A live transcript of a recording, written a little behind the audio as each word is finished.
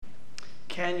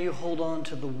Can you hold on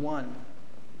to the one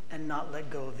and not let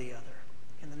go of the other?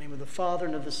 In the name of the Father,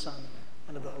 and of the Son,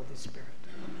 and of the Holy Spirit.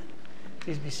 Amen.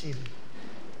 Please be seated.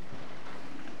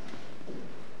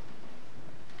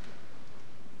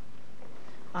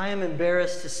 I am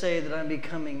embarrassed to say that I'm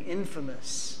becoming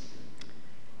infamous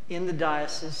in the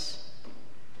diocese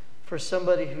for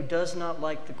somebody who does not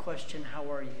like the question, "How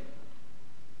are you?"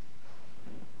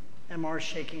 MR's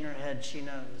shaking her head, she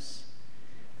knows.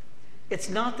 It's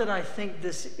not that I think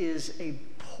this is a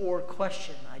poor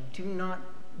question. I do not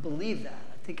believe that.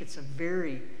 I think it's a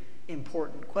very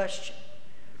important question.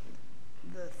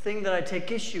 The thing that I take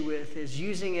issue with is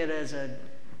using it as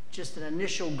just an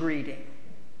initial greeting.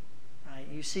 Right?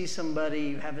 You see somebody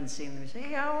you haven't seen them, you say,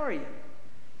 "Hey, how are you?"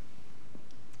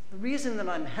 The reason that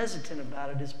I'm hesitant about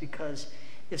it is because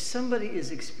if somebody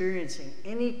is experiencing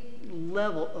any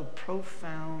level of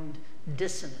profound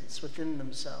dissonance within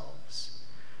themselves,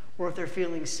 or if they're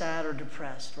feeling sad or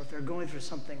depressed, or if they're going through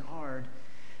something hard,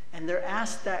 and they're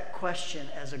asked that question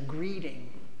as a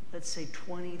greeting, let's say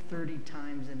 20, 30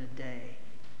 times in a day,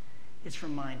 it's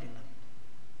reminding them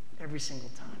every single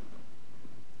time,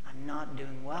 I'm not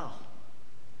doing well.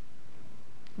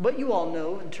 But you all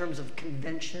know, in terms of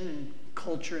convention and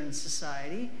culture and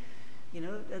society,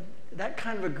 that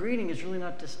kind of a greeting is really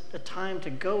not just a time to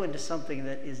go into something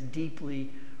that is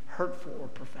deeply hurtful or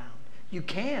profound. You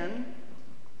can,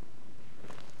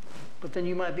 but then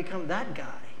you might become that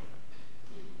guy,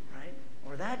 right?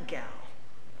 Or that gal.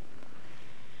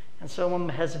 And so I'm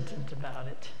hesitant about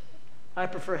it. I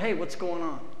prefer, "Hey, what's going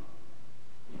on?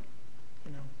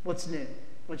 What's new?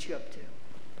 What you up to?"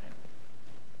 Right?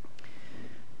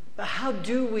 But how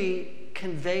do we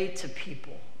convey to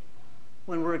people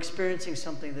when we're experiencing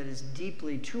something that is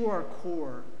deeply, to our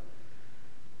core,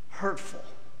 hurtful?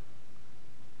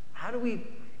 How do we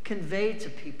convey to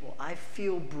people, "I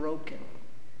feel broken.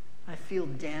 I feel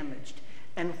damaged"?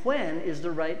 And when is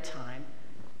the right time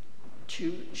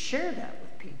to share that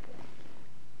with people?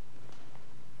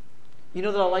 You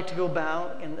know that I like to go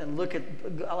back and look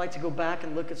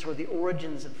at sort of the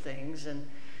origins of things. And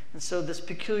so this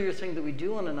peculiar thing that we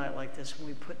do on a night like this, when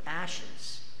we put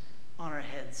ashes on our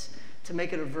heads, to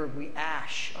make it a verb, we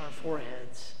ash our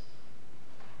foreheads.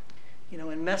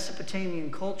 In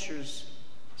Mesopotamian cultures,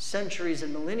 centuries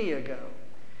and millennia ago,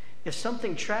 if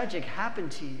something tragic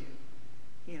happened to you,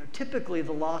 typically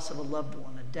the loss of a loved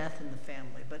one, a death in the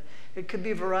family, but it could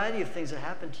be a variety of things that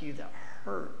happen to you that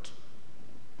hurt,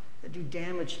 that do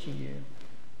damage to you.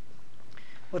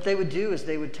 What they would do is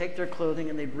they would take their clothing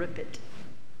and they'd rip it.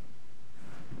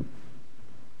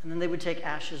 And then they would take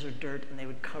ashes or dirt and they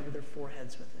would cover their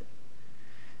foreheads with it.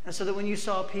 And so that when you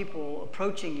saw people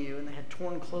approaching you and they had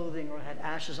torn clothing or had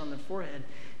ashes on their forehead,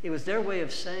 it was their way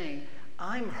of saying,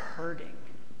 "I'm hurting.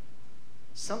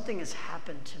 Something has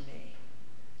happened to me,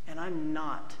 and I'm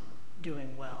not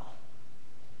doing well."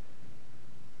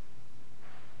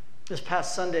 This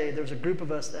past Sunday, there was a group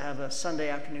of us that have a Sunday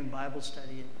afternoon Bible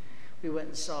study, and we went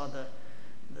and saw the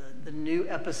new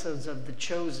episodes of The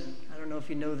Chosen. I don't know if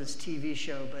you know this TV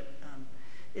show, but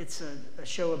it's a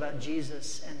show about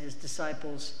Jesus and his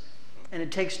disciples, and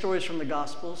it takes stories from the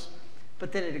Gospels,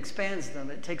 but then it expands them.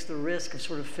 It takes the risk of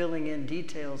sort of filling in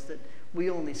details that we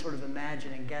only sort of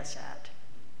imagine and guess at.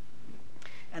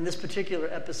 And this particular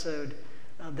episode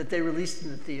that they released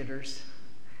in the theaters,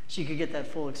 so you could get that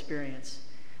full experience,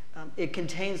 it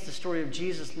contains the story of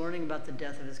Jesus learning about the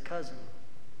death of his cousin,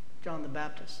 John the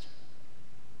Baptist.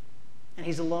 And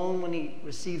he's alone when he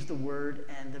receives the word,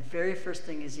 and the very first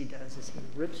thing he does is he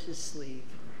rips his sleeve,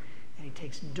 and he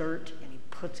takes dirt and he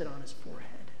puts it on his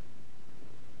forehead.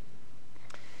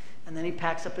 And then he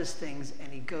packs up his things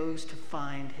and he goes to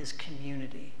find his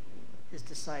community, his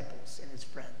disciples and his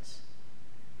friends.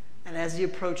 And as he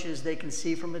approaches, they can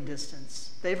see from a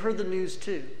distance. They've heard the news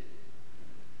too.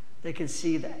 They can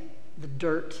see the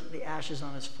dirt, the ashes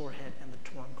on his forehead, and the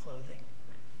torn clothing.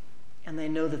 And they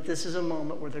know that this is a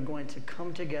moment where they're going to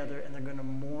come together and they're going to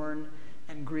mourn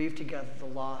and grieve together the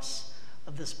loss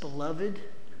of this beloved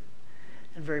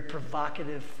and very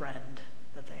provocative friend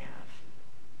that they have.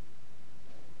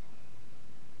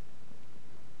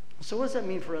 So what does that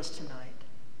mean for us tonight?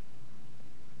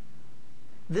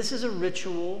 This is a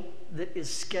ritual that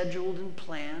is scheduled and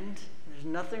planned. There's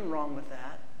nothing wrong with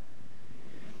that.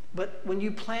 But when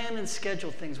you plan and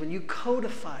schedule things, when you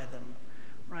codify them,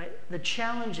 right, the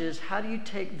challenge is, how do you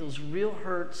take those real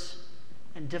hurts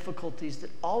and difficulties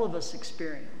that all of us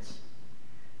experience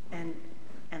and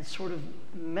sort of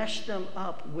mesh them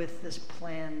up with this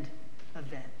planned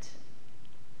event?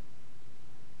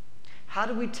 How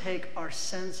do we take our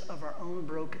sense of our own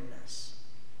brokenness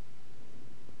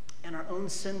and our own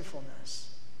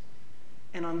sinfulness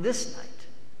And on this night,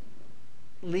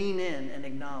 lean in and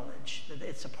acknowledge that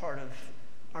it's a part of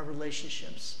our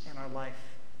relationships and our life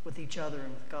with each other and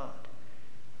with God.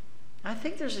 I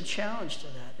think there's a challenge to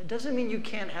that. It doesn't mean you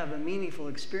can't have a meaningful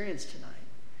experience tonight,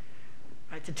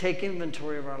 right? To take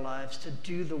inventory of our lives, to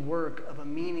do the work of a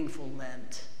meaningful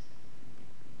Lent.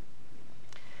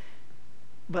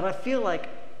 But I feel like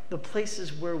the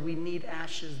places where we need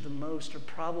ashes the most are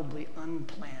probably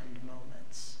unplanned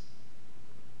moments.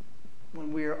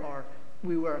 When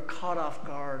we were caught off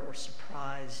guard or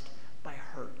surprised by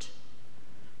hurt.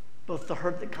 Both the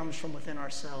hurt that comes from within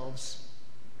ourselves,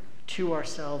 to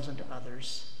ourselves and to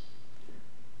others,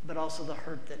 but also the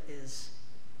hurt that is,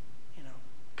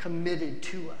 committed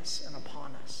to us and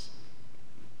upon us.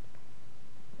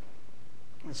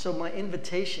 And so my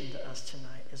invitation to us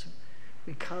tonight is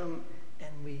we come and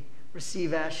we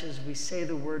receive ashes, we say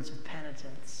the words of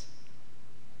penitence,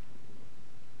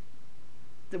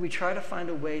 that we try to find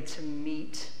a way to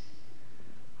meet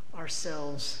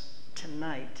ourselves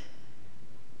tonight,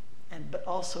 but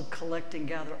also collect and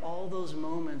gather all those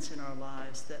moments in our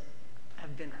lives that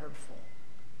have been hurtful,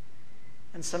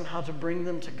 and somehow to bring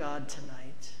them to God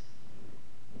tonight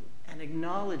and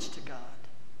acknowledge to God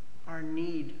our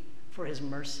need for his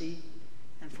mercy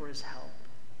and for his help.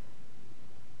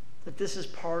 That this is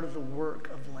part of the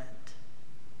work of Lent.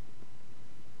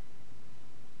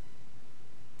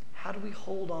 How do we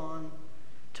hold on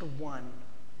to one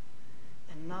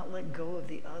and not let go of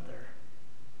the other?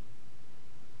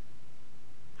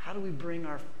 How do we bring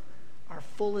our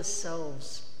fullest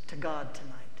selves to God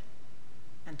tonight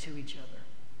and to each other?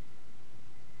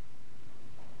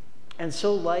 And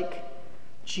so, like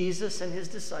Jesus and his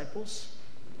disciples,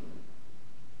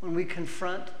 when we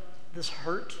confront this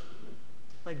hurt,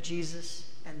 like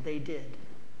Jesus and they did,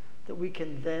 that we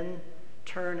can then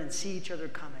turn and see each other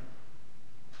coming.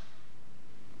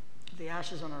 The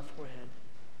ashes on our forehead.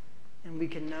 And we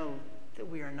can know that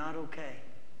we are not okay,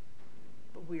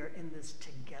 but we are in this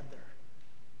together.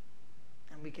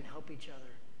 And we can help each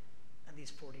other in these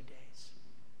 40 days.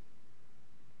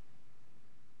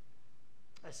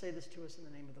 I say this to us in the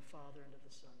name of the Father, and of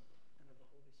the Son,